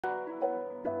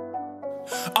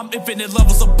I'm infinite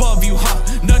levels above you,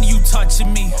 huh? None of you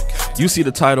touching me. You see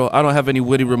the title. I don't have any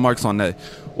witty remarks on that.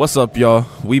 What's up, y'all?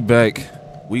 We back.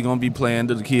 We gonna be playing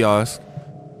the Kiosk.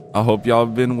 I hope y'all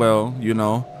been well, you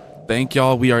know. Thank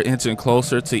y'all. We are inching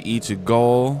closer to each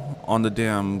goal on the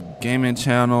damn gaming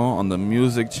channel, on the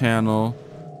music channel.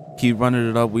 Keep running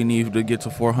it up. We need to get to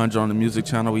 400 on the music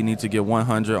channel. We need to get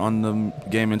 100 on the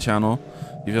gaming channel.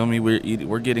 You feel me?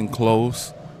 We're getting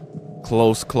close.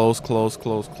 Close.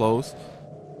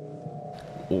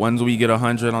 Once we get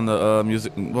 100 on the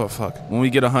music, well, fuck. When we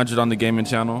get 100 on the gaming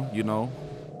channel, you know,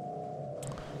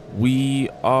 we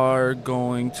are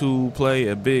going to play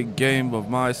a big game of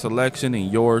my selection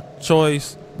and your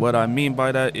choice. What I mean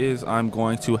by that is I'm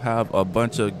going to have a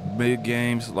bunch of big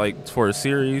games like for a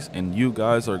series, and you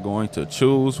guys are going to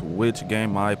choose which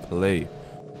game I play.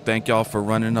 Thank y'all for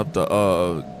running up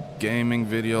the gaming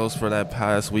videos for that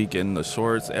past week and the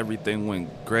shorts. Everything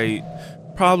went great,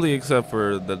 probably except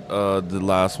for the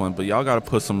last one, but y'all gotta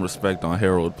put some respect on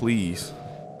Harold, please.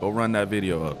 Go run that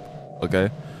video up,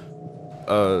 okay?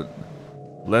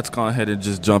 Let's go ahead and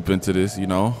just jump into this, you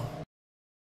know.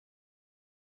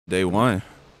 Day one.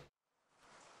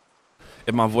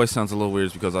 If my voice sounds a little weird,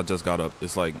 it's because I just got up.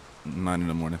 It's like 9 in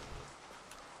the morning.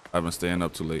 I've been staying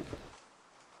up too late.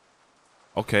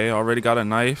 Okay, already got a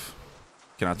knife.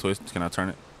 Can I twist? Can I turn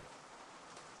it?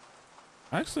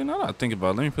 Actually, now that I think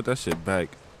about it, let me put that shit back.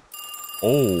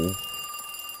 Oh.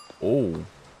 Oh.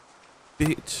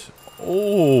 Bitch.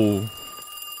 Oh.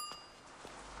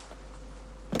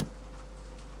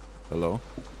 Hello?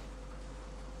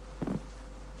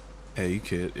 Hey,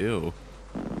 kid. Ew.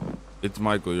 It's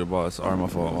Michael, your boss. Sorry, my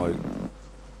fault, Mike.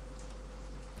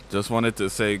 Just wanted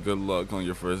to say good luck on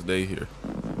your first day here.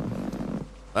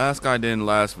 Last guy didn't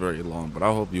last very long, but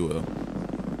I hope you will.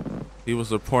 He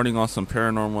was reporting on some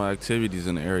paranormal activities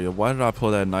in the area. Why did I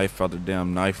pull that knife out the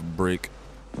damn knife brick?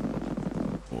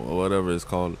 Whatever it's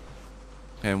called.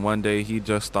 And one day he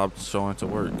just stopped showing to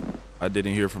work. I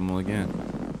didn't hear from him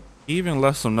again. He even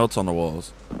left some notes on the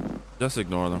walls. Just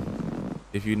ignore them.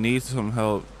 If you need some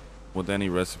help with any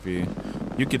recipe,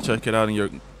 you can check it out in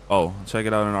check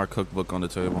it out in our cookbook on the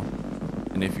table.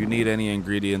 And if you need any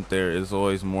ingredient, there is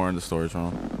always more in the storage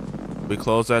room. We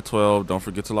close at 12. Don't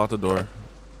forget to lock the door.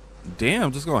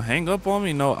 Damn, just gonna hang up on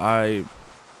me? No,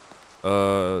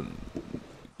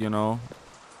 you know,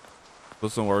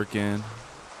 put some work in.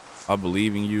 I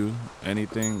believe in you.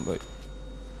 Anything like.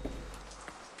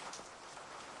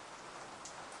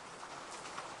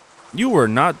 You were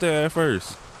not there at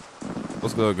first.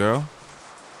 What's good, girl?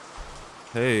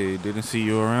 Hey, didn't see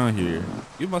you around here.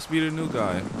 You must be the new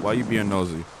guy. Why you being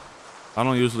nosy? I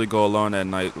don't usually go alone at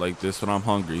night like this when I'm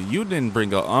hungry. You didn't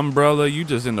bring an umbrella. You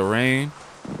just in the rain.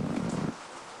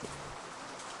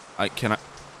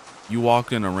 You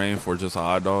walk in the rain for just a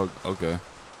hot dog? Okay.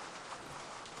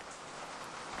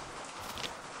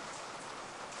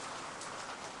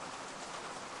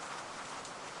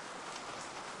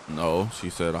 No, she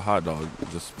said a hot dog.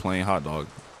 Just plain hot dog.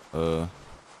 Where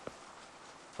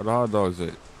the hot dogs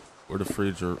at? Where the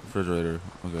refrigerator?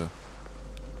 Okay.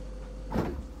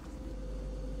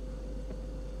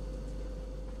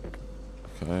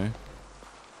 Okay.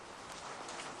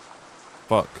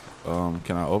 Fuck.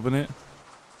 Can I open it?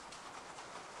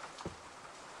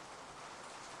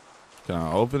 Can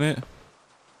I open it?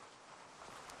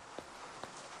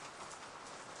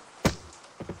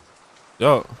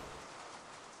 Yo.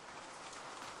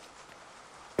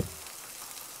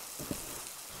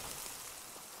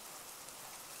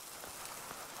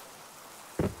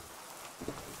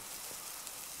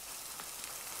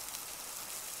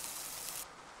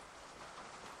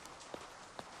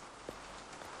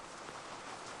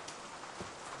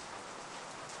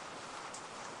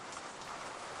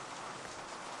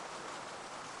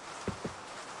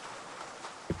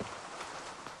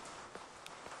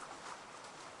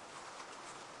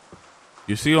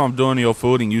 You see what I'm doing to your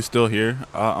food and you still here?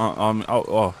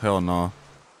 Oh, hell no.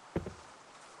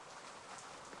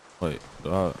 Wait,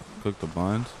 cook the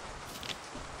buns?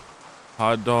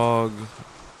 Hot dog,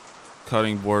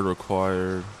 cutting board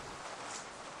required.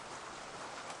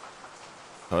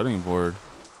 Cutting board?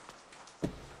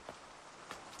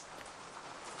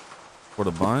 For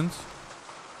the buns?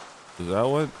 Is that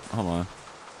what? Hold on.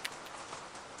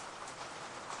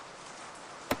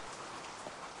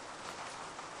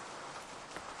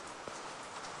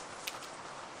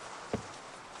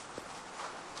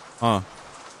 Huh.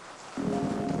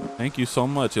 Thank you so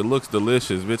much. It looks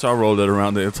delicious. Bitch, I rolled it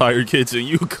around the entire kitchen.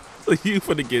 You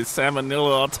finna get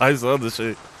salmonella, all types of other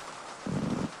shit.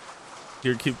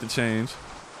 Here, keep the change.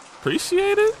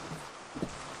 Appreciate it.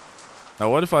 Now,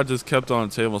 what if I just kept on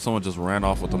the table and someone just ran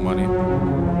off with the money?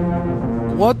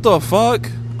 What the fuck?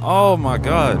 Oh my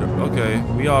god. Okay,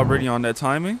 we already on that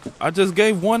timing. I just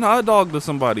gave one hot dog to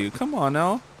somebody. Come on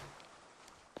now.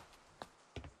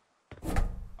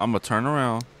 I'm gonna turn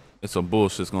around and some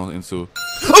bullshit's gonna ensue.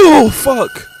 Oh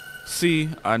fuck! See,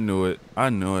 I knew it. I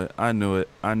knew it. I knew it.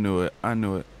 I knew it. I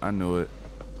knew it. I knew it.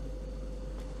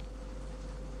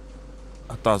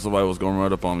 I thought somebody was gonna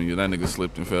run up on me. That nigga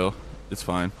slipped and fell. It's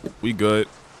fine. We good.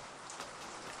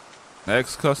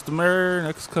 Next customer.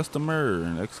 Next customer.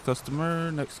 Next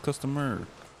customer. Next customer.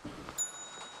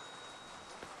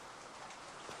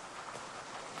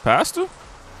 Pastor?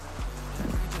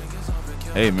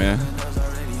 Hey man.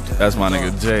 That's my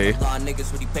nigga Jaye.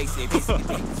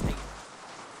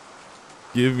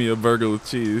 Give me a burger with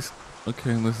cheese.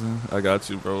 Okay, listen. I got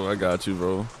you, bro. I got you,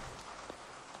 bro.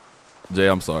 Jaye,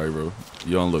 I'm sorry, bro.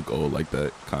 You don't look old like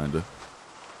that, kinda.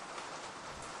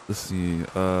 Let's see.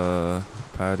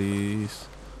 Patties.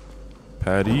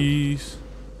 Patties.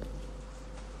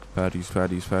 Patties,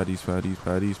 patties, patties, patties,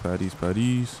 patties, patties,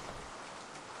 patties.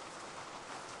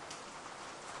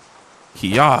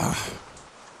 Kia.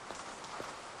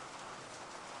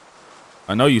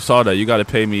 I know you saw that. You gotta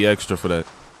pay me extra for that.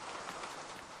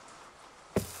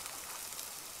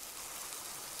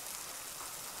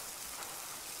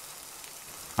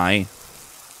 Aye.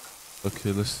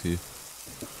 Okay, let's see.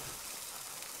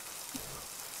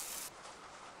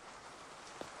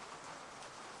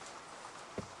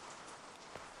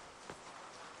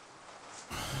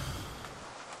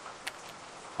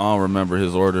 I don't remember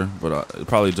his order, but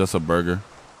probably just a burger.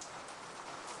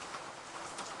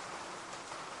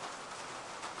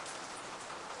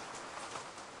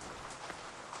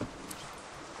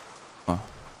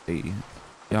 Hey,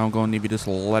 yeah, I'm gonna need you this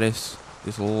lettuce,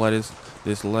 this lettuce,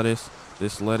 this lettuce,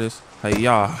 this lettuce. Hey,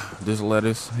 yeah, this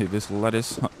lettuce. Hey, this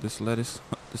lettuce, this lettuce,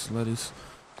 this lettuce.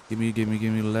 Give me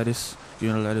lettuce.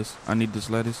 Give me lettuce. I need this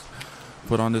lettuce.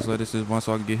 Put on this lettuce this one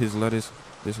so I can get his lettuce.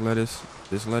 This lettuce,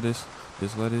 this lettuce,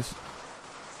 this lettuce.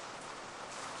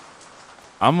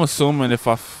 I'm assuming if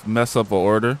I mess up an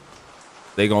order,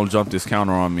 they gonna jump this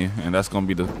counter on me, and that's gonna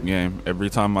be the game. Every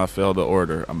time I fail the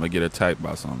order, I'm gonna get attacked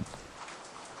by something.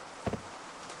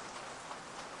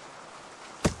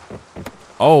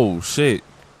 Oh shit!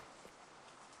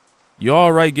 You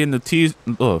all right getting the cheese?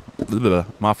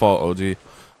 My fault, OG.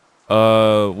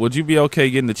 Would you be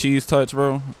okay getting the cheese touch,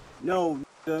 bro? No.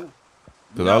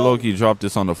 Cause I low-key dropped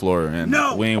this on the floor, and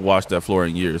we ain't washed that floor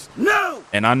in years. No.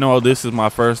 And I know this is my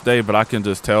first day, but I can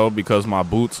just tell because my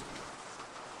boots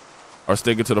are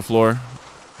sticking to the floor,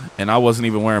 and I wasn't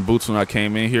even wearing boots when I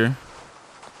came in here.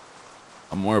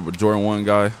 I'm more of a Jordan 1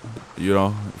 guy, you know.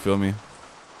 You feel me?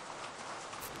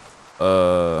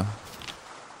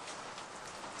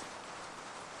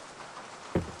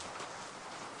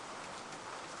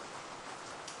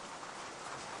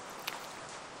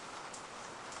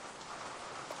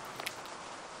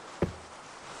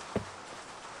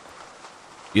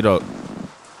 You know,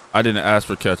 I didn't ask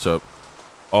for ketchup.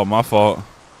 Oh, my fault.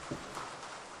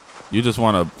 You just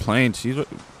want a plain cheese?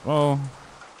 Oh.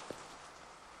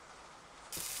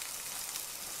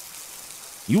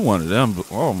 You wanted them.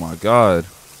 Oh, my God.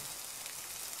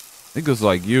 Niggas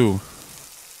like you.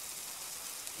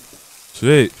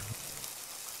 Shit.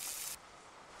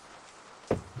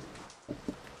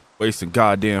 Wasting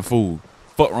goddamn food.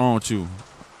 Fuck wrong with you?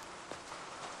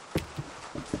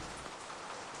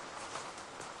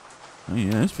 Oh,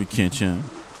 yeah, that's for kitchen.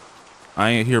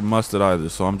 I ain't hear mustard either,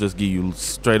 so I'm just giving you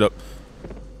straight up.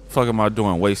 Fuck am I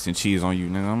doing wasting cheese on you,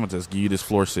 nigga? I'm gonna just give you this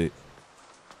floor shit.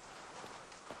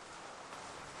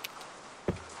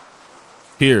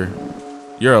 Here.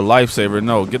 You're a lifesaver.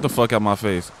 No, get the fuck out of my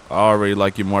face. I already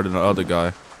like you more than the other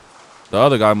guy. The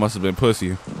other guy must have been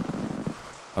pussy.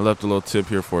 I left a little tip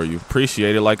here for you.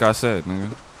 Appreciate it, like I said,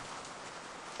 nigga.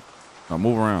 Now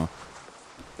move around.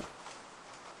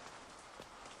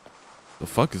 The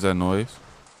fuck is that noise?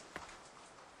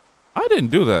 I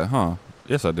didn't do that, huh?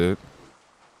 Yes, I did.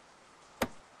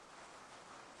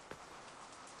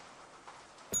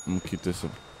 I'm gonna keep this up.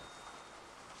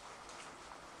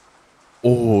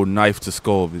 Oh, knife to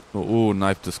skull. Oh,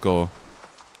 knife to skull.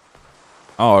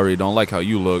 I already don't like how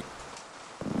you look.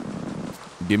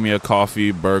 Give me a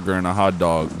coffee, burger, and a hot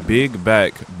dog. Big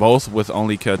back, both with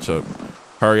only ketchup.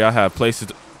 Hurry, I have places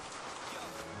to...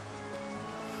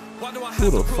 Who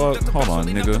the fuck? Hold on,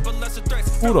 nigga.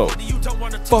 Who the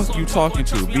fuck you talking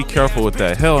to? Be careful with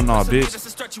that. Hell nah, bitch.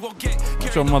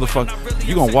 Watch your motherfucker.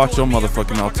 You gonna watch your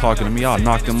motherfucking mouth talking to me? I'll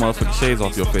knock them motherfucking shades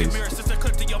off your face.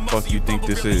 Fuck you think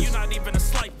this is?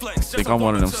 Think I'm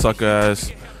one of them sucker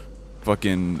ass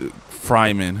fucking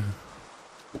frymen.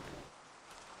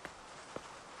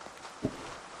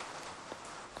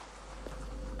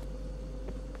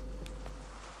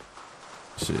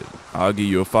 Shit, I'll give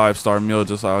you a 5-star meal,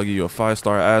 just like I'll give you a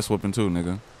 5-star ass whooping too,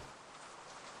 nigga.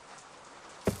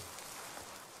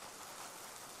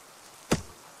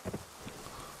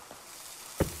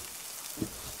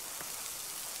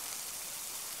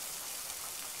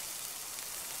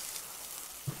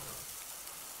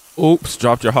 Oops,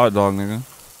 dropped your hot dog, nigga.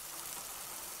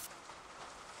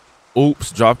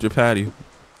 Oops, dropped your patty.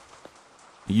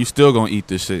 You still gonna eat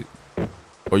this shit,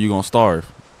 or you gonna starve?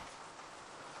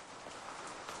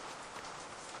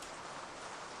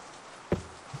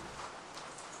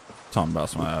 Talking about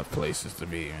some other places to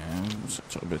be, man.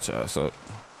 Shut your bitch ass up.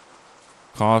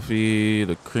 Coffee,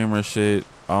 the creamer shit.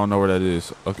 I don't know where that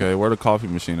is. Okay, where the coffee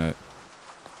machine at?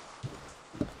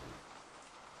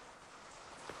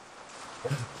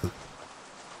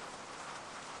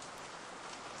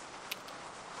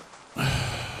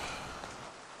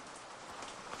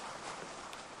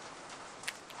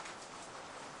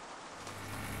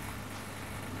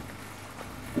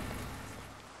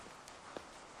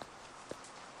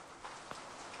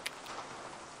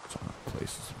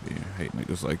 Places to be. I hate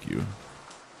niggas like you.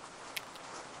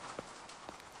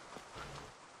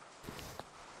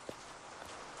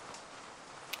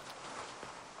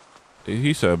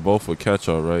 He said both with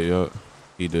ketchup, right? Yup,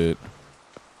 he did.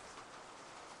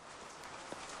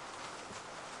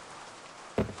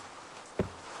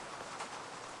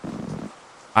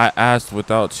 I asked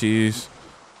without cheese.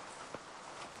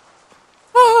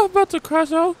 Oh, I'm about to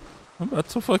crash out. I'm about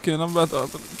to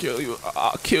kill you.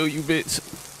 I'll kill you, bitch.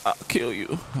 I'll kill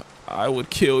you. I would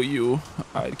kill you.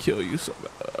 I'd kill you so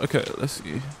bad. Okay, let's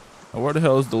see. Where the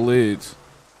hell is the lids?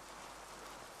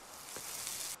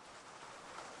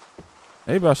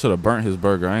 Maybe I should have burnt his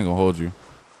burger. I ain't gonna hold you.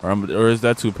 Or is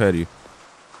that too petty?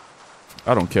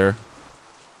 I don't care.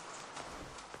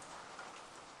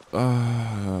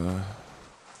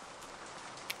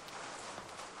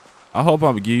 I hope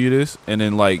I'm gonna give you this and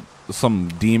then like some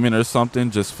demon or something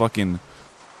just fucking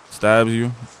stabs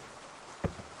you.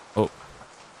 Oh.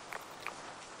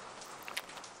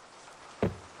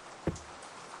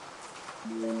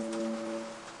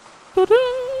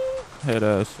 Head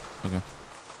ass. Okay.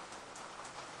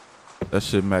 That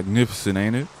shit magnificent,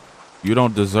 ain't it? You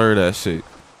don't deserve that shit.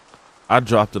 I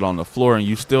dropped it on the floor and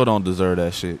you still don't deserve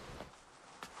that shit.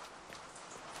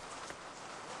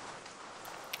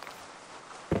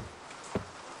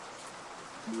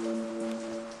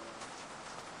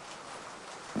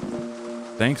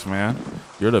 Thanks, man.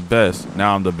 You're the best.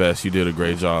 Now I'm the best. You did a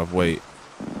great job. Wait.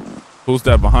 Who's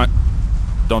that behind?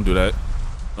 Don't do that.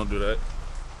 Don't do that.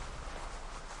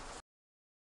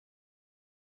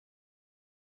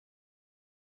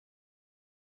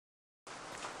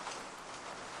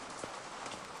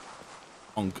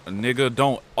 Nigga,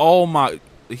 don't. Oh my.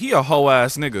 He a hoe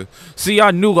ass nigga. See,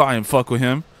 I knew I didn't fuck with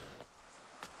him.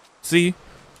 See?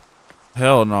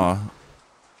 Hell nah.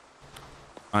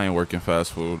 I ain't working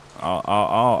fast food.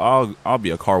 I'll be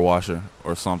a car washer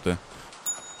or something.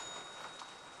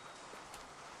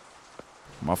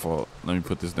 My fault. Let me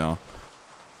put this down.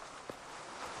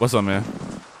 What's up, man?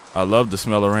 I love the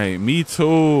smell of rain. Me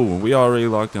too. We already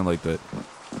locked in like that.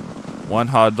 One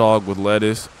hot dog with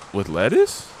lettuce. With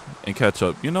lettuce? And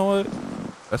ketchup. You know what?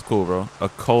 That's cool, bro. A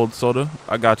cold soda.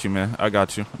 I got you, man. I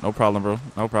got you. No problem, bro.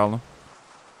 No problem.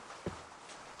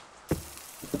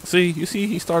 See, you see,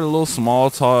 he started a little small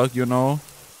talk, you know,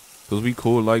 because we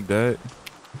cool like that.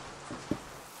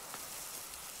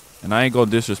 And I ain't gonna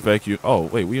disrespect you. Oh,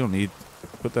 wait, we don't need.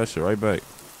 Put that shit right back.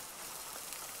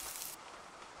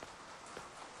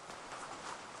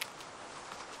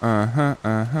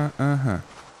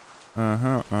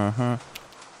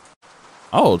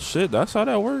 Oh, shit, that's how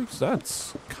that works?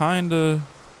 That's kind of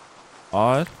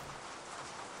odd.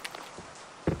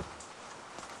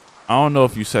 I don't know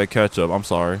if you said ketchup. I'm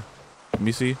sorry. Let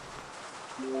me see.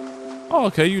 Oh,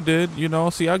 okay, you did. You know,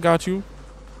 see, I got you.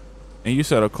 And you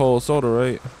said a cold soda,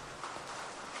 right?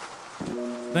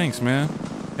 Thanks, man.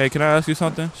 Hey, can I ask you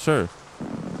something? Sure.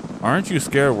 Aren't you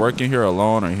scared working here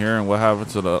alone or hearing what happened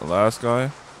to the last guy?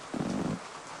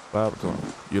 What happened to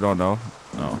him? You don't know?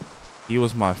 No. He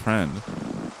was my friend.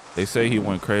 They say he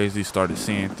went crazy, started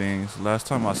seeing things. Last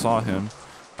time I saw him,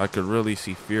 I could really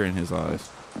see fear in his eyes.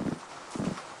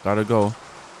 Gotta go.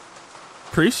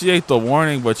 Appreciate the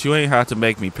warning, but you ain't have to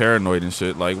make me paranoid and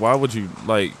shit. Like, why would you,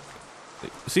 like...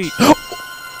 See...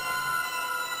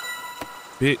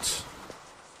 Bitch.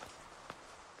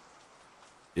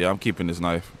 Yeah, I'm keeping this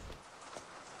knife.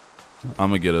 I'm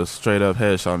gonna get a straight up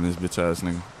headshot on this bitch ass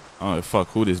nigga. I don't know fuck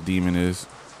who this demon is.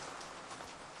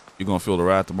 You gonna feel the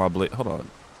wrath of my blade. Hold on.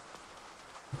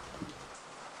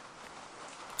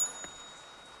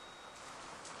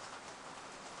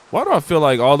 Why do I feel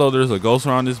like although there's a ghost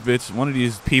around this bitch, one of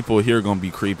these people here gonna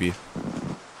be creepy?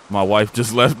 My wife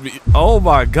just left me. Oh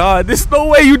my god, there's no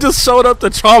way you just showed up to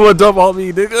trauma dump on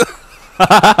me, nigga.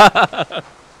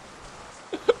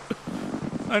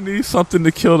 I need something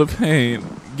to kill the pain.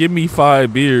 Give me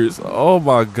 5 beers. Oh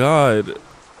my god.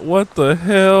 What the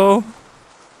hell?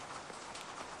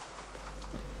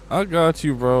 I got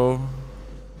you, bro.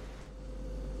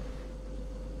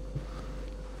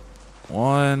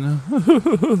 1.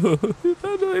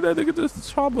 That nigga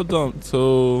just trauma dump.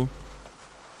 2.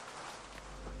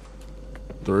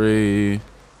 3.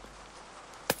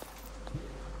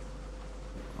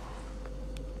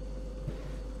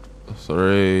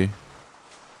 3.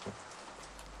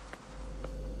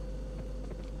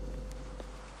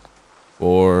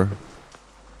 4.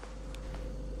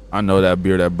 I know that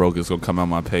beer that broke is gonna come out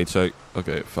my paycheck.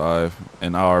 Okay, 5.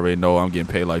 And I already know I'm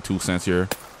getting paid like 2 cents here.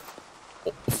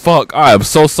 Oh, fuck, I am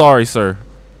so sorry, sir.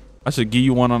 I should give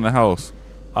you one on the house.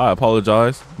 I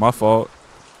apologize. My fault.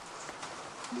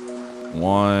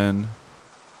 1,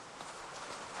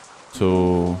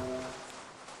 2,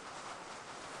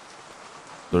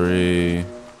 3,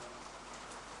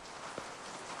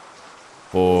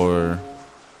 4.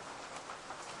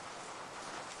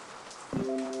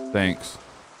 Thanks.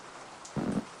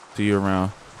 See you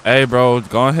around. Hey, bro,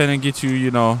 go ahead and get you,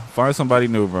 you know, find somebody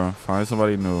new, bro. Find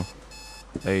somebody new.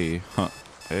 Hey, huh.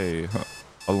 Hey, huh.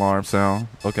 Alarm sound.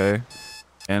 Okay.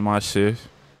 And my shift.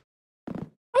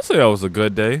 I'd say that was a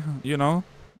good day, you know.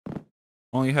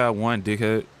 Only had one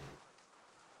dickhead.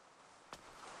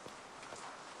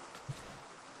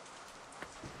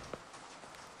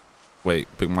 Wait,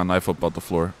 pick my knife up off the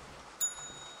floor.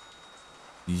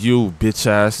 You bitch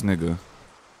ass nigga.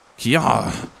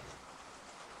 Yeah.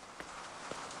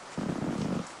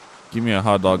 Give me a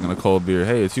hot dog and a cold beer.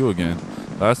 Hey, it's you again.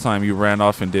 Last time you ran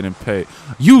off and didn't pay.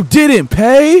 You didn't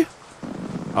pay?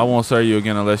 I won't serve you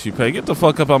again unless you pay. Get the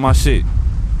fuck up on my shit.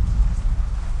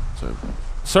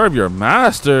 Serve your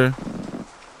master?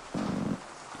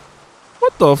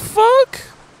 What the fuck?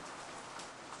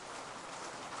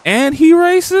 And he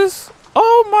racist?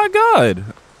 Oh my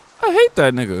god. I hate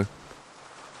that nigga.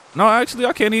 No, actually,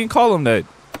 I can't even call him that.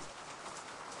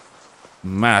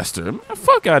 Master. Man,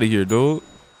 fuck out of here, dude.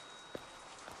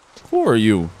 Who are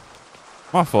you?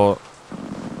 My fault.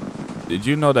 Did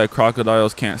you know that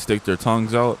crocodiles can't stick their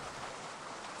tongues out?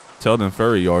 Tell them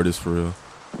furry artists for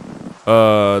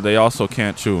real. They also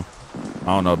can't chew. I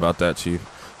don't know about that, Chief.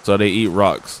 So they eat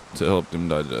rocks to help them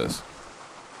digest.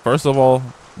 First of all,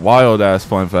 wild ass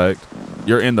fun fact.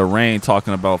 You're in the rain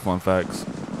talking about fun facts.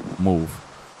 Move.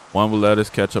 1 with lettuce,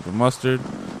 ketchup, and mustard.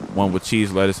 1 with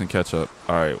cheese, lettuce, and ketchup.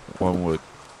 All right. 1 with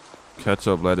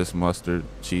ketchup, lettuce, mustard,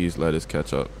 cheese, lettuce,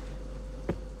 ketchup.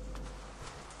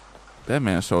 That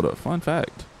man showed up. Fun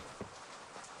fact.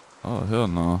 Oh, hell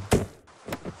no.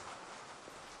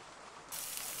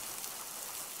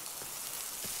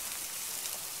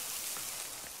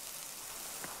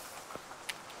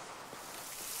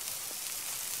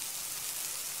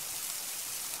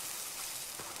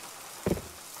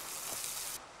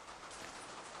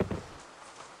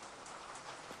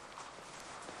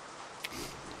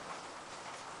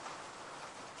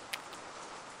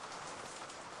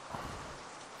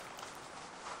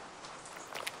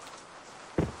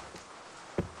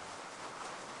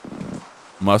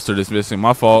 Mustard is missing.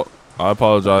 My fault. I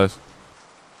apologize.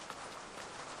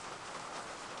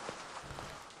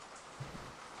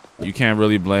 You can't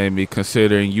really blame me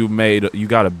considering you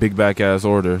got a big back ass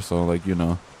order. So like, you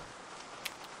know.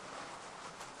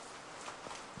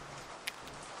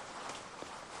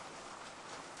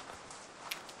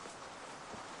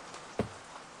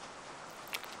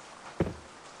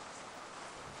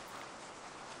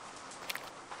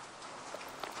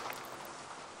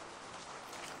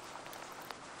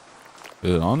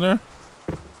 Is it on there?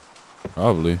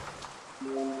 Probably.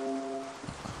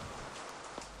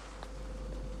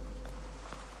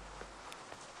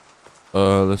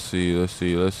 Let's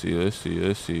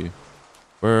see.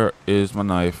 Where is my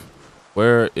knife?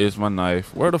 Where is my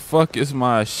knife? Where the fuck is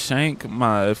my shank?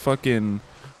 My fucking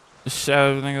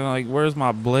shaft? Like, where's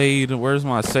my blade? Where's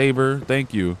my saber?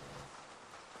 Thank you.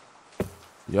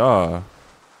 Yeah.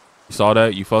 You saw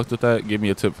that? You fucked with that? Give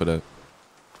me a tip for that.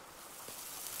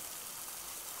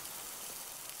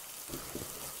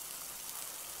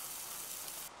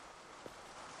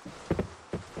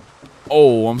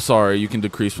 Oh, I'm sorry. You can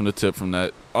decrease from the tip from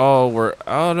that. Oh, we're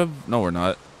out of... No, we're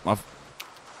not.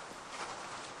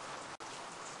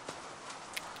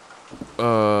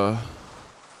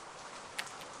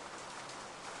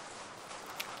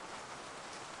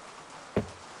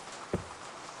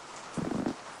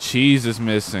 Cheese is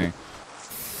missing.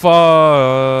 Fuck.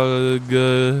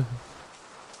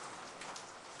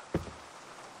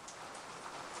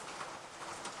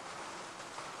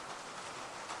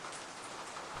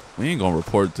 We ain't gonna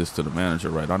report this to the manager,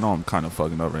 right? I know I'm kind of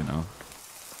fucking up right now.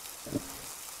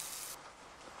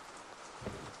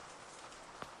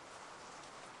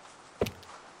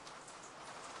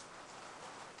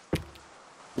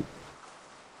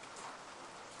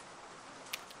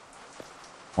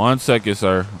 One second,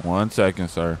 sir. 1 second,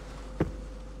 sir.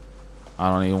 I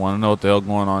don't even want to know what the hell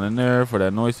going on in there for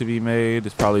that noise to be made.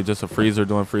 It's probably just a freezer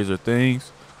doing freezer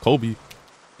things. Colby.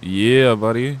 Yeah,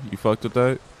 buddy. You fucked with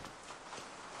that?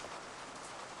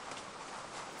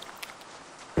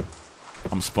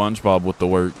 I'm SpongeBob with the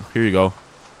work. Here you go.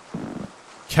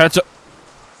 Catch up.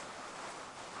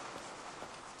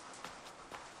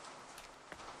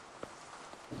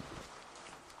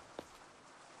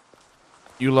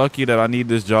 You lucky that I need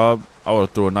this job. I would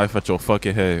have threw a knife at your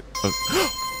fucking head.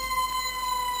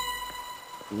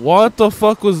 What the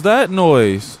fuck was that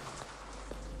noise?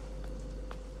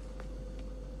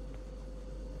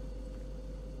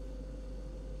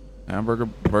 Hamburger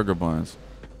burger buns.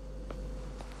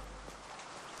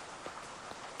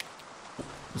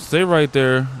 Stay right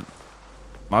there.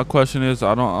 My question is,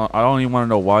 I don't even want to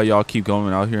know why y'all keep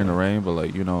going out here in the rain, but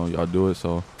like, you know, y'all do it,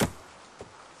 so.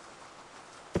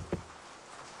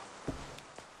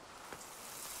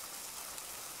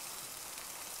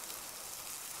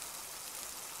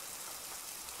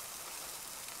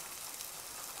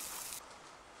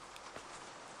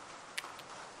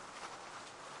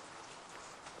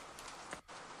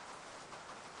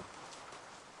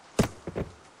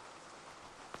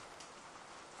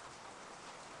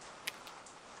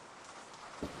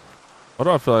 Why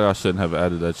do I feel like I shouldn't have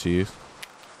added that cheese?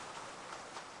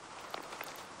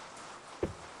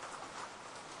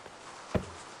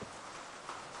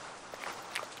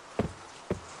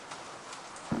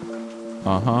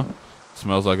 Uh-huh.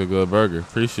 Smells like a good burger.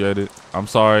 Appreciate it. I'm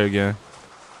sorry again.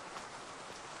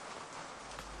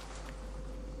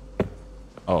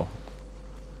 Oh.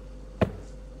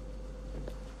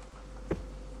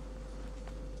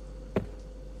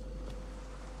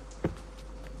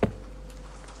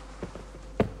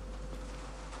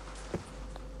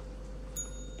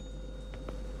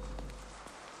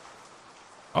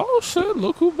 Oh shit,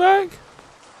 look who back.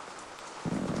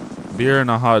 Beer and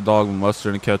a hot dog with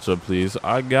mustard and ketchup, please.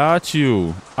 I got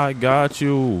you. I got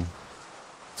you.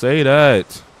 Say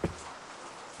that.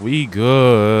 We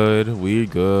good. We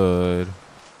good.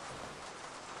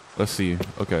 Let's see.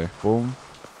 Okay. Boom.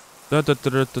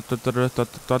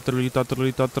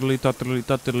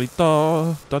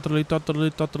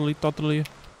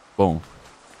 Boom.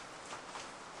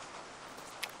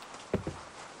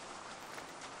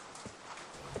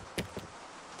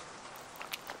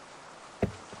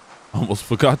 Almost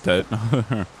forgot that.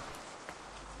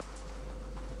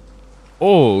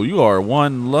 Oh, you are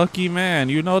one lucky man.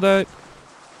 You know that?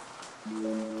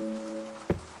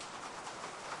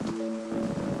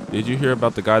 Did you hear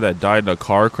about the guy that died in a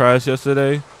car crash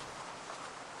yesterday?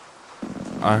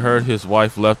 I heard his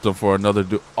wife left him for another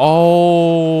dude.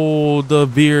 Oh, the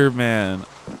beer man.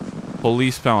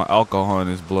 Police found alcohol in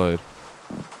his blood.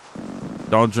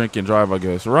 Don't drink and drive, I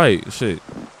guess. Right. Shit.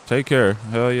 Take care.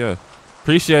 Hell yeah.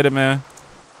 Appreciate it, man.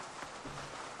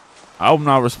 I'm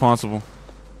not responsible.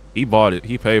 He bought it.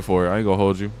 He paid for it. I ain't gonna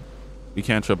hold you. We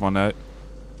can't trip on that.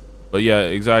 But yeah,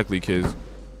 exactly, kids.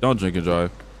 Don't drink and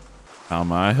drive. How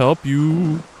may I help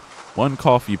you? One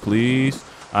coffee, please.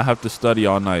 I have to study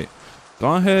all night.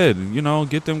 Go ahead. You know,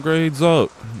 get them grades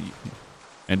up.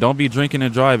 And don't be drinking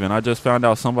and driving. I just found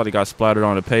out somebody got splattered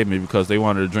on the pavement because they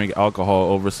wanted to drink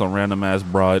alcohol over some random ass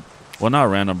broad. Well, not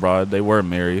random broad. They were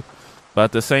married. But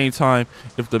at the same time,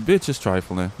 if the bitch is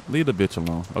trifling, leave the bitch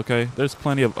alone, okay? There's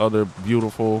plenty of other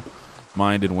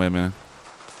beautiful-minded women.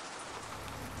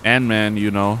 And men,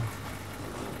 you know.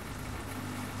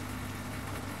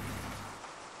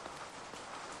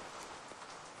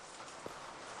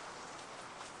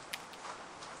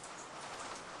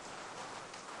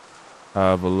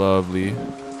 Have a lovely...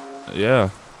 Yeah.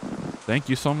 Thank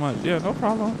you so much. Yeah, no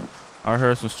problem. I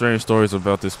heard some strange stories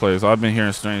about this place. I've been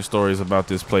hearing strange stories about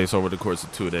this place over the course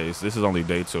of 2 days. This is only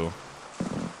day 2.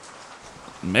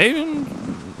 Maybe,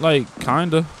 like,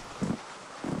 kinda.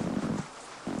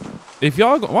 If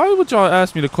y'all, why would y'all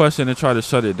ask me the question and try to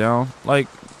shut it down? Like,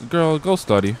 girl, go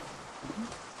study.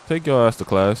 Take your ass to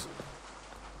class.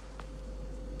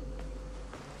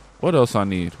 What else I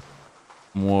need?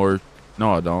 More.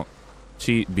 No, I don't.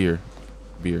 Cheat. Beer.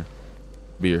 Beer.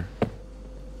 Beer.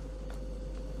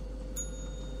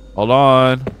 Hold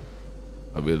on.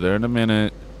 I'll be there in a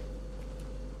minute.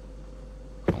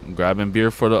 grabbing beer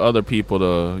for the other people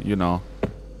to, you know.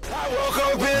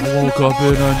 I woke up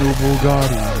in a new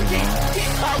Bugatti. You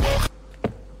know?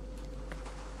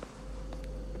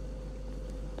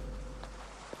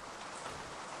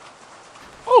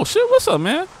 Oh shit, what's up,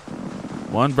 man?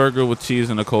 One burger with cheese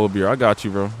and a cold beer. I got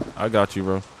you, bro. I got you,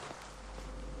 bro.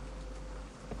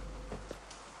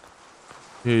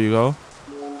 Here you go.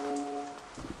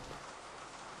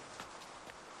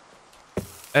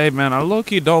 Hey man, I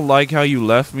low-key don't like how you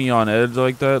left me on edge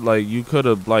like that. Like, you could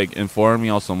have like informed me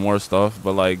on some more stuff,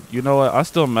 but like, you know what? I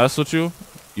still mess with you.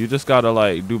 You just gotta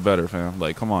like do better, fam.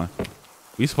 Like, come on.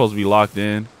 We supposed to be locked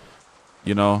in,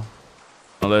 you know,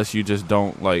 unless you just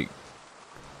don't like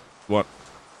what.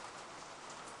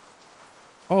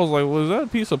 I was like, was that a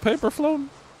piece of paper floating?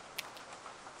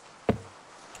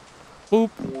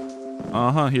 Boop.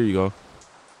 Uh-huh, here you go.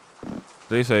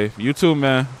 Stay safe. You too,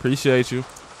 man. Appreciate you.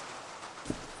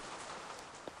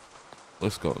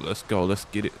 Let's go, let's go, let's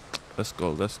get it. Let's go,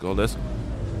 let's go, let's.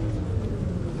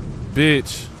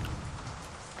 Bitch.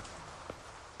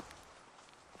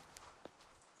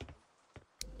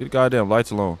 Get the goddamn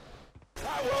lights alone.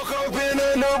 I woke up in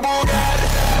a new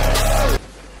Bugatti.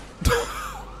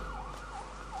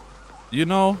 You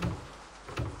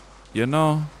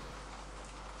know.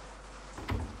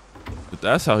 But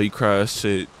that's how he crashed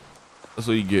shit. That's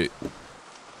what you get.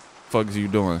 Fuck is you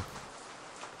doing?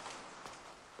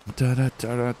 Am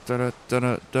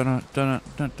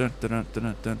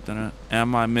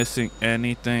I missing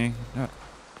anything?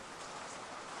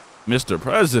 Mr.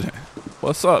 President,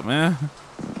 what's up, man?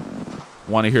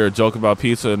 Want to hear a joke about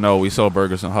pizza? No, we sell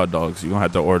burgers and hot dogs. You're gonna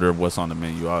have to order what's on the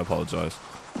menu. I apologize.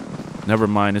 Never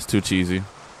mind, it's too cheesy.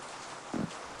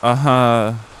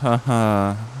 Yeah,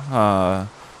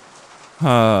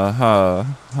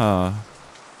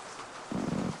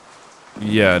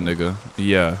 nigga.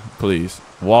 Yeah, please.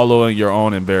 Wallow in your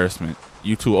own embarrassment.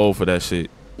 You too old for that shit.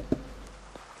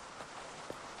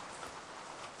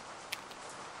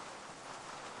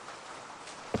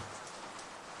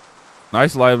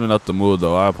 Nice livening up the mood,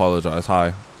 though. I apologize.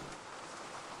 Hi.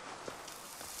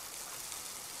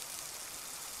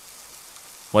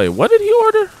 Wait, what did he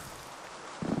order?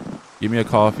 Give me a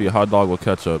coffee, a hot dog with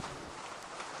ketchup.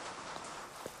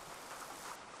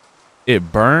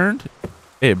 It burned?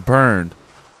 It burned.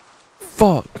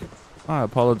 Fuck. I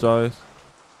apologize.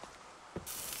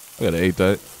 I gotta eat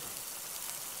that.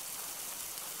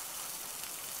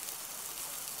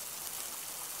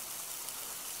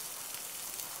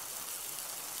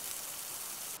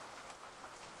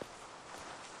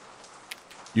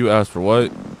 You asked for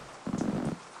what?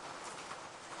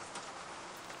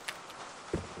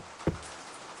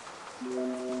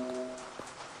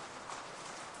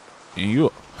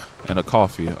 And a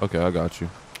coffee. Okay, I got you.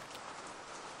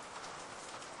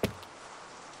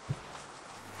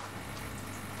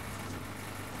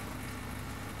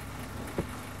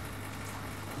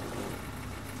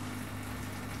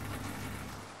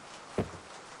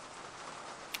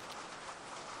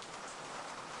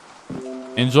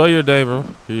 Enjoy your day, bro.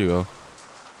 Here you go.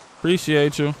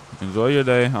 Appreciate you. Enjoy your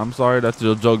day. I'm sorry that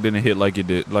your joke didn't hit like it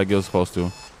did, like it was supposed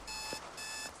to.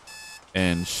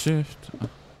 And shift.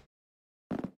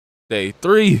 Day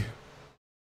 3.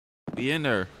 Be in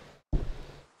there.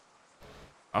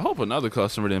 I hope another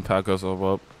customer didn't pack us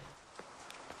up.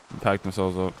 Pack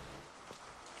themselves up.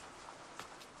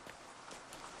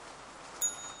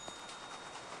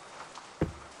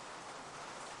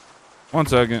 One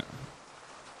second.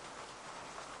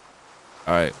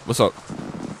 Alright, what's up?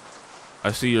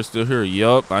 I see you're still here.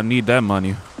 Yup, I need that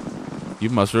money. You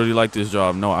must really like this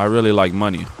job. No, I really like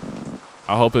money.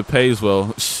 I hope it pays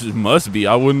well. It must be.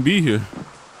 I wouldn't be here.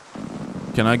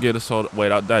 Can I get a soda? Wait,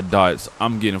 that dies.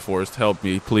 I'm getting forced. Help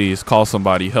me, please. Call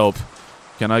somebody. Help.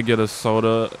 Can I get a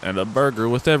soda and a burger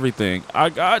with everything? I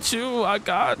got you. I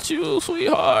got you,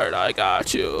 sweetheart. I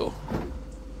got you.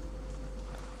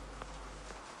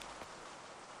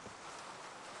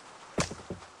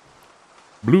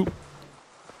 Bloop.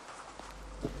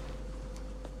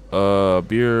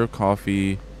 Beer,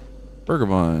 coffee, burger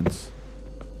buns.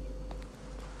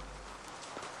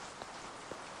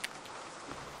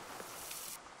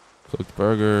 Cooked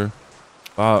burger.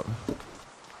 Bop.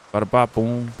 Bada bop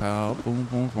boom. Pow boom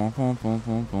boom boom boom boom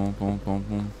boom boom boom boom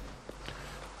boom.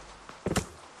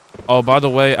 Oh, by the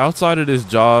way, outside of this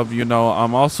job, you know,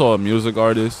 I'm also a music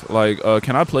artist. Like,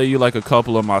 can I play you like a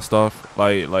couple of my stuff?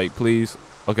 Like please?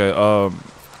 Okay,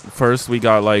 first we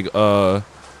got like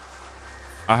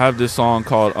I have this song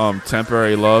called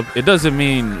Temporary Love. It doesn't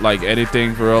mean like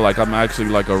anything for real. Like, I'm actually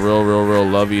like a real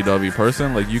lovey-dovey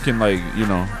person. Like, you can like, you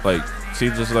know, like, see,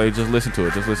 just listen to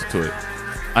it. Just listen to it.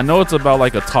 I know it's about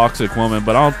like a toxic woman,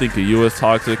 but I don't think you is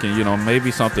toxic, and you know,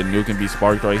 maybe something new can be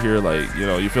sparked right here, like, you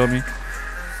know, you feel me?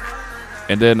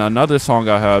 And then another song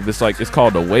I have, it's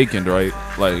called Awakened, right?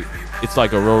 Like, it's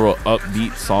like a real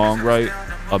upbeat song, right?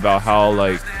 About how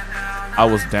like I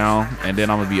was down and then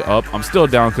I'm gonna be up. I'm still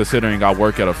down considering I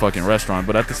work at a fucking restaurant,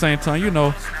 but at the same time, you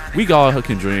know, we all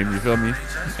can dream, you feel me?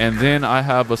 And then I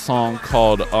have a song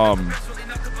called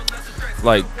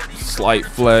like Slight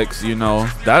Flex, you know.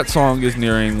 That song is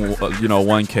nearing you know,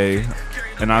 1K,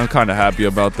 and I'm kind of happy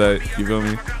about that, you feel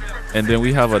me? And then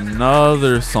we have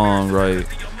another song, right?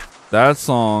 That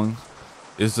song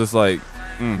is just like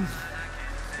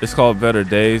it's called Better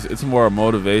Days. It's more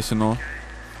motivational.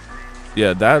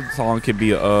 Yeah, that song could be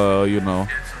you know,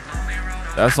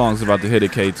 that song's about to hit a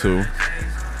K too.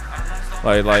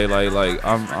 Like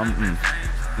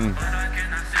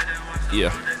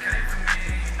yeah.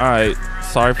 All right,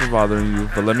 sorry for bothering you,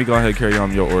 but let me go ahead and carry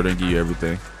on your order and give you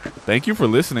everything. Thank you for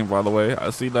listening, by the way. I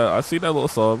see that little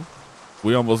sub.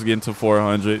 We almost getting to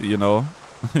 400, you know.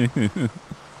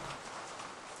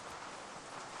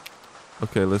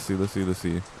 Okay, let's see.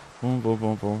 Boom, boom,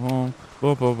 boom, boom, boom,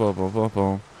 boom, boom, boom, boom, boom,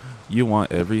 boom. You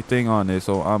want everything on it,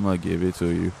 so I'm gonna give it to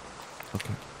you.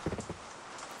 Okay.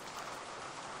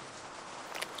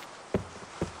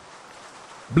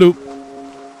 Bloop.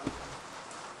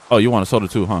 Oh, you want a soda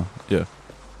too, huh? Yeah.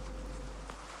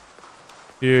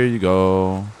 Here you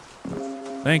go.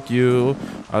 Thank you.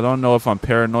 I don't know if I'm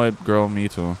paranoid. Girl, me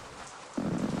too.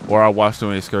 Or I watch too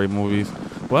many scary movies.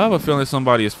 But I have a feeling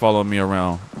somebody is following me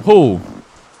around. Who?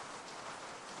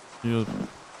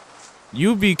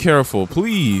 You be careful,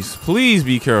 please. Please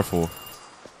be careful.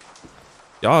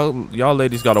 Y'all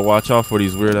ladies gotta watch out for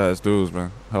these weird ass dudes,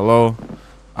 man. Hello?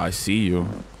 I see you.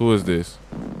 Who is this?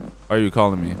 Why are you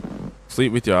calling me?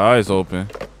 Sleep with your eyes open.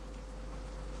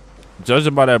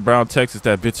 Judging by that brown text, it's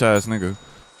that bitch ass nigga.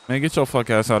 Man, get your fuck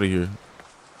ass out of here.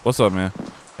 What's up, man?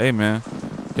 Hey, man.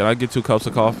 Can I get 2 cups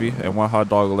of coffee and 1 hot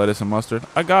dog with lettuce and mustard?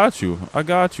 I got you,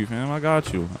 fam. I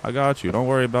got you. Don't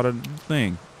worry about a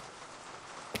thing.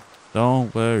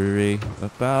 Don't worry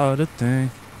about a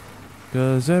thing,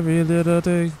 'cause every little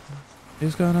thing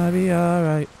is gonna be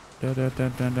alright.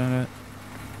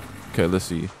 Okay, let's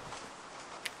see.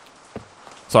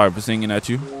 Sorry for singing at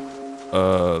you.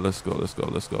 Let's go.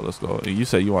 And you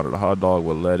said you wanted a hot dog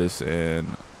with lettuce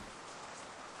and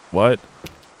what?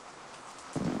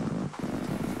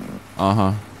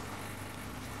 Uh-huh.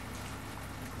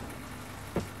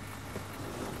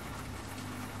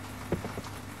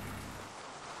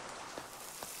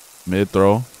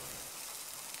 Mid-throw.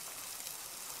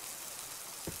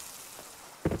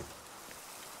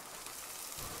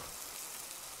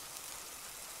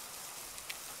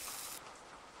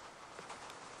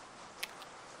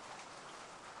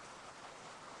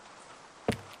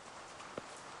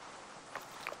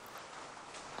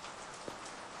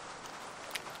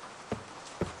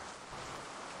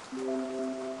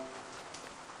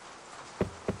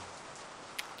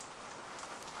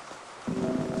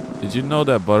 Did you know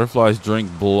that butterflies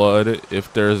drink blood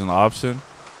if there's an option?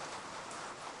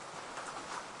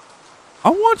 I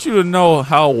want you to know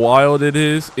how wild it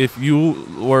is if you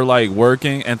were like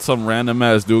working and some random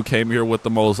ass dude came here with the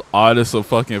most oddest of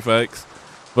fucking facts.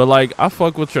 But like, I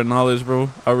fuck with your knowledge, bro.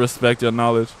 I respect your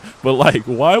knowledge. But like,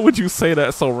 why would you say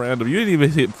that so random? You didn't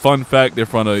even hit fun fact in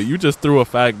front of it. You just threw a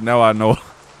fact. Now I know.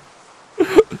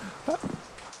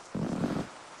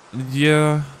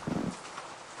 Yeah.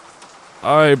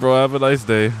 All right, bro. Have a nice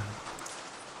day.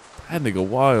 That nigga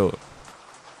wild.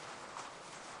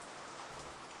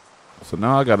 So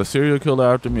now I got a serial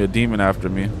killer after me, a demon after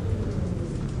me.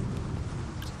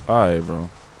 All right, bro.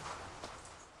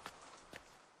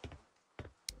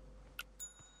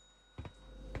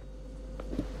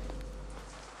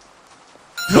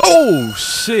 Oh,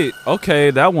 shit. Okay,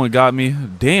 that one got me.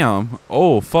 Damn.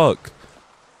 Oh, fuck.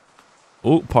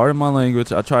 Oh, pardon my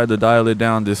language. I tried to dial it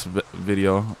down this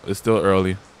video. It's still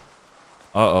early.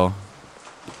 Uh-oh.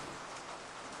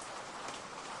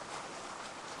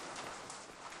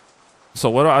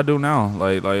 So what do I do now?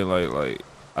 Like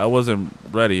I wasn't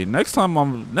ready. Next time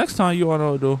you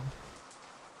wanna do,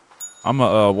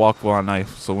 I'ma walk for a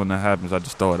knife. So when that happens, I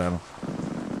just throw it at him.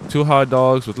 2 hot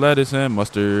dogs with lettuce and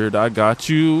mustard. I got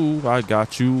you. I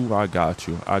got you. I got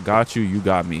you. I got you. You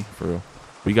got me. For real.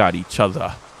 We got each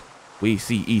other. We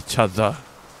see each other.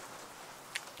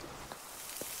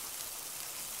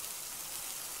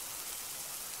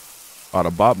 Bada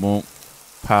bop boom.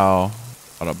 Pow.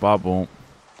 Bada bop boom.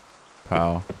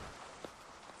 Pow.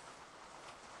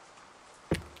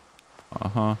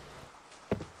 Uh-huh.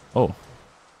 Oh.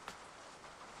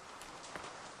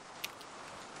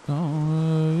 Don't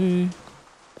worry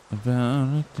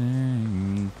about a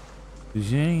thing.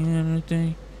 'Cause ain't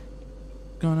everything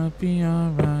gonna be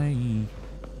alright.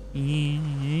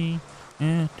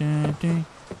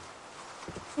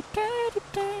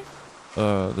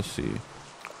 Let's see.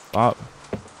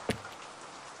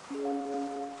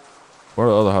 Where'd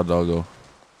the other hot dog go?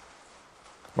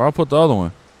 Where I put the other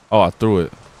one? Oh, I threw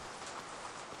it.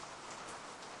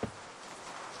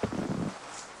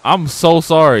 I'm so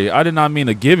sorry. I did not mean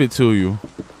to give it to you.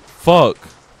 Fuck.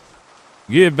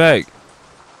 Get it back.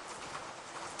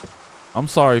 I'm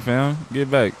sorry, fam. Get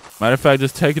it back. Matter of fact,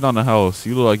 just take it on the house.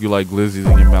 You look like you like glizzies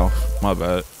in your mouth. My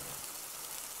bad.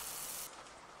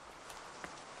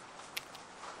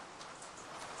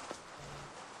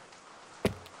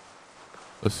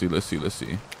 Let's see.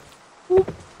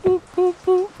 Boop, boop, boop,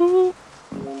 boop, boop.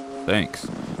 Thanks.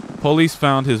 Police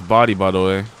found his body, by the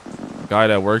way. Guy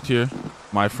that worked here.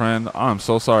 My friend. I'm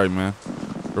so sorry, man.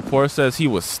 Report says he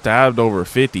was stabbed over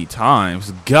 50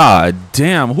 times. God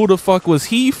damn, who the fuck was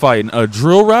he fighting? A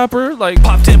drill rapper? Like,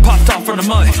 Popped in, popped off from the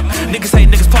mud. Niggas hate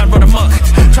niggas plotting run amok.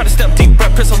 Try to step deep,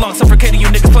 rep, piss along, suffocating you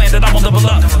niggas playing that I'm on double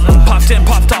up. Popped in,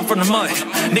 popped off from the mud.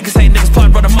 Niggas hate niggas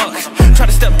plotting run amok. Try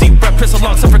to step deep, rep, piss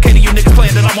along, suffocating you niggas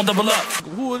playing that I'm on double up.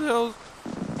 who the hell?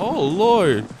 Oh,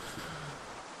 Lord.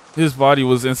 His body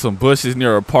was in some bushes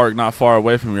near a park not far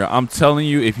away from here. I'm telling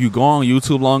you, if you go on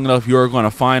YouTube long enough, you're going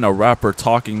to find a rapper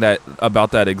talking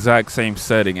about that exact same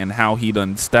setting and how he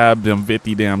done stabbed him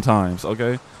 50 damn times,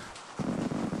 okay?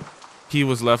 He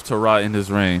was left to rot in his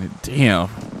reign. Damn.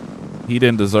 He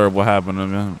didn't deserve what happened to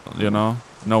him, you know?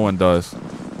 No one does.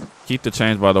 Keep the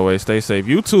change, by the way. Stay safe.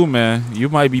 You too, man. You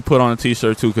might be put on a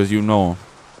t-shirt too because you know him.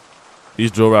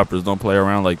 These drill rappers don't play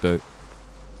around like that.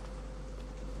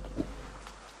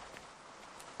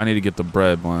 I need to get the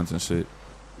bread buns and shit.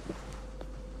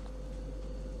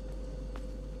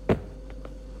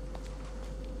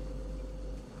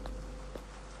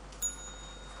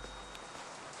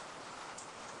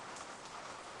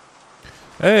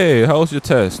 Hey, how was your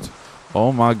test?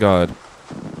 Oh my God.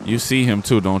 You see him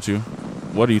too, don't you?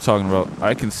 What are you talking about?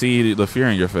 I can see the fear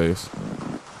in your face.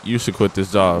 You should quit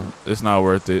this job. It's not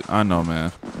worth it. I know,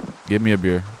 man. Give me a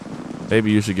beer.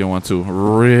 Maybe you should get one too.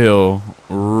 Real.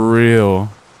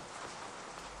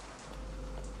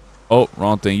 Oh,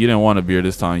 wrong thing. You didn't want a beer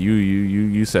this time.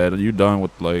 You said you done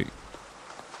with, like.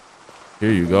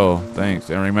 Here you go. Thanks.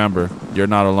 And remember, you're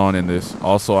not alone in this.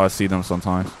 Also, I see them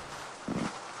sometimes.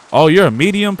 Oh, you're a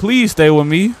medium? Please stay with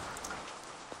me.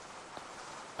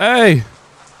 Hey.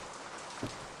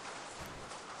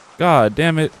 God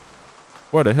damn it.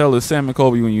 Where the hell is Sam and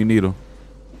Colby when you need him?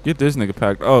 Get this nigga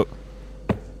packed up.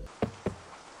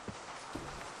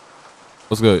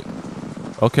 What's good?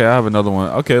 Okay, I have another one.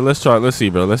 Okay, let's try. Let's see,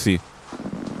 bro. Let's see.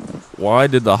 Why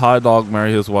did the hot dog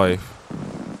marry his wife?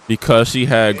 Because she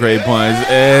had great buns.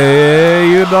 Hey,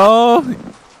 you know?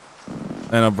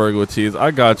 And a burger with cheese.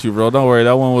 I got you, bro. Don't worry.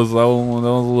 That was a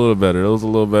little better. It was a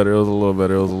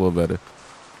little better.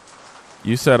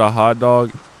 You said a hot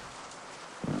dog.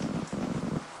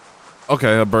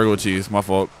 Okay, a burger with cheese. My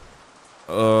fault.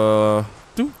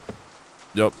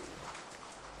 Yep.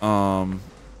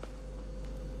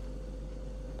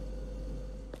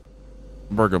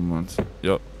 Burger buns.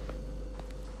 Yep.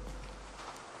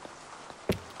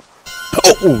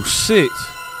 Oh shit.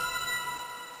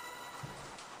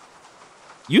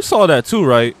 You saw that too,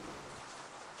 right?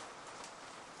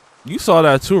 You saw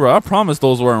that too, right? I promise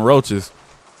those weren't roaches.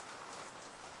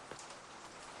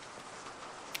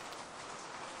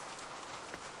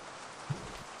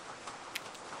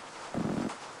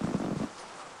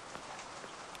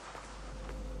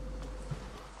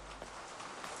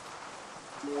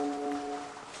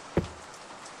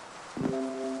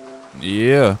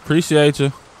 Yeah, appreciate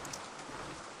you.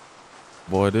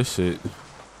 Boy, this shit.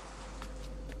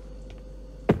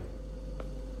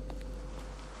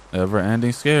 Never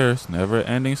ending scares. Never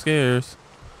ending scares.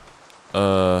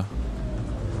 I'm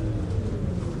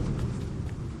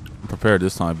prepared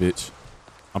this time, bitch.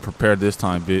 I'm prepared this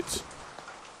time, bitch.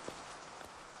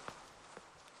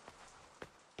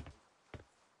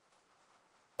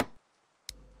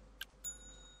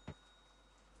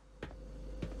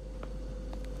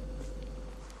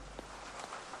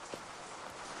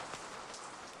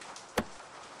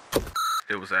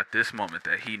 It was at this moment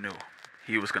that he knew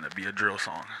he was gonna be a drill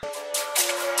song.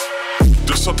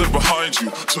 There's something behind you.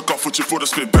 Took off with your foot and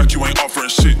spit back, you ain't offering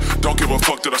shit. Don't give a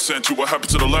fuck that I sent you. What happened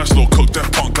to the last little cook?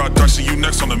 That punk got dicey, you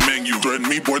next on the menu. Threaten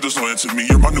me, boy, there's no end to me.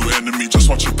 You're my new enemy. Just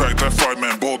watch your back. That fried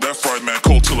man bold, that fried man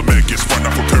cold till the man gets fried.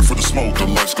 Not prepared for the smoke. The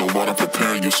lights go out, I'm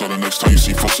preparing you. So the next time you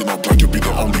see folks in all black, you'll be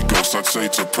the only ghost. I'd say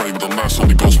to pray, but the last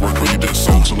Holy Ghost work where you did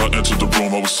so. Till I entered the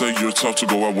room, I would say you're tough to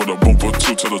go out with a boom, but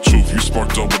to tell the truth, you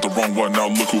sparked up with the wrong one. Now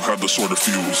look who had the shorter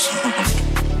fuse.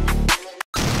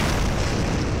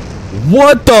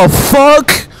 What the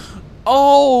fuck?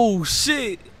 Oh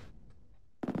shit.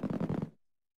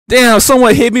 Damn,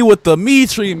 someone hit me with the me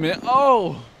treatment.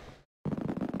 Oh.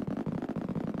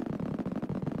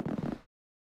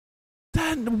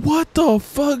 That, what the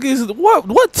fuck is,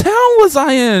 what town was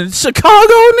I in?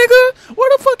 Chicago, nigga?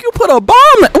 Where the fuck you put a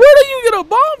bomb at? Where did you get a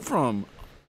bomb from?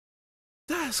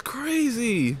 That's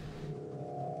crazy.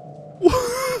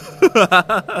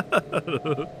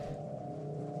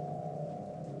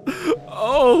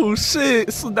 Oh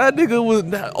shit! So that nigga was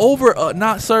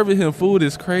not serving him food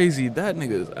is crazy. That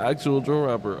nigga is actual drill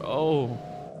rapper. Oh,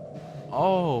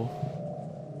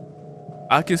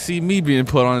 I can see me being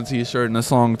put on a t-shirt in a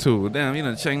song too. Damn, you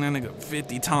done changed that nigga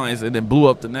 50 times and then blew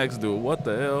up the next dude. What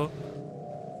the hell?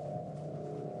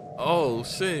 Oh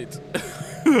shit!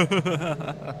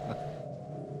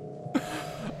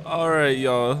 All right,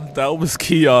 y'all. That was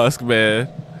Kiosk, man.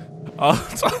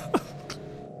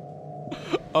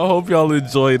 I hope y'all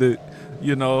enjoyed it.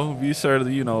 You know, be sure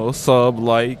to, you know, sub,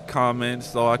 like, comment,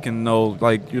 so I can know,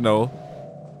 like, you know,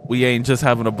 we ain't just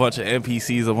having a bunch of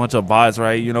NPCs, a bunch of bots,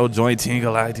 right? You know, join Team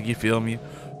Galactic, you feel me?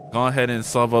 Go ahead and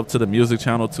sub up to the music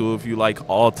channel too if you like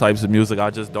all types of music.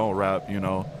 I just don't rap, you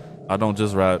know. I don't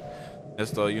just rap. And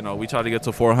so, you know, we try to get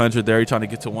to 400 there. We trying to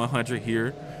get to 100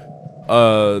 here.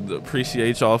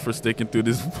 Appreciate y'all for sticking through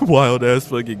this wild ass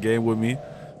fucking game with me.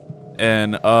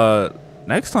 And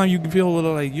next time you can feel a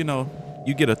little like, you know,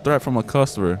 you get a threat from a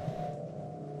customer,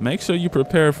 make sure you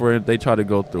prepare for it if they try to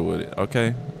go through with it,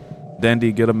 okay?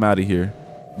 Dandy, get them out of here.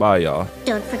 Bye, y'all.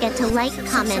 Don't forget to like,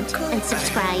 comment, and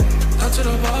subscribe. Up to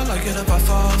the wall, I get up, I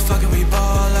fall, fucking we ball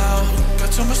out.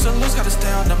 Got too much to lose, gotta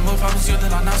stay on the move. I was you,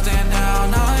 then I now stand now.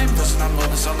 Now I'm pushing, I'm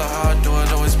moving solo hard. Do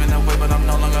it, always been that way, but I'm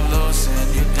no longer losing.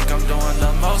 You think I'm doing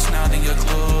the most now, then you're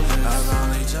clueless.